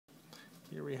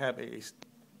Here we have a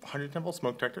 110-volt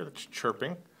smoke detector that's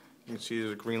chirping. You can see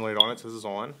there's a green light on it, says it's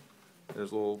on.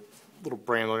 There's a little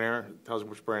brand on there that tells you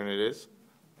which brand it is.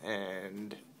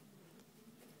 And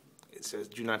it says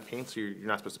do not paint, so you're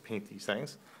not supposed to paint these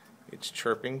things. It's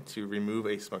chirping to remove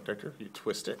a smoke detector. You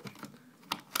twist it.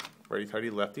 Righty tighty,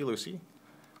 lefty loosey.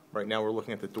 Right now we're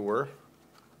looking at the door,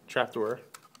 trap door.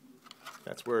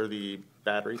 That's where the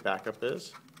battery backup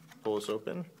is. Pull this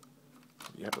open.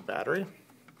 You have a battery.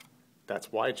 That's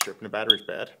why it's chirping. The battery's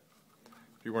bad.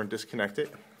 If you weren't disconnected,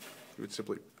 you would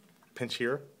simply pinch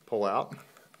here, pull out.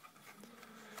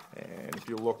 And if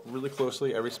you look really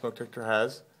closely, every smoke detector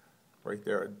has right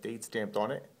there a date stamped on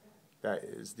it. That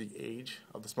is the age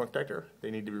of the smoke detector.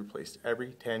 They need to be replaced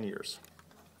every 10 years.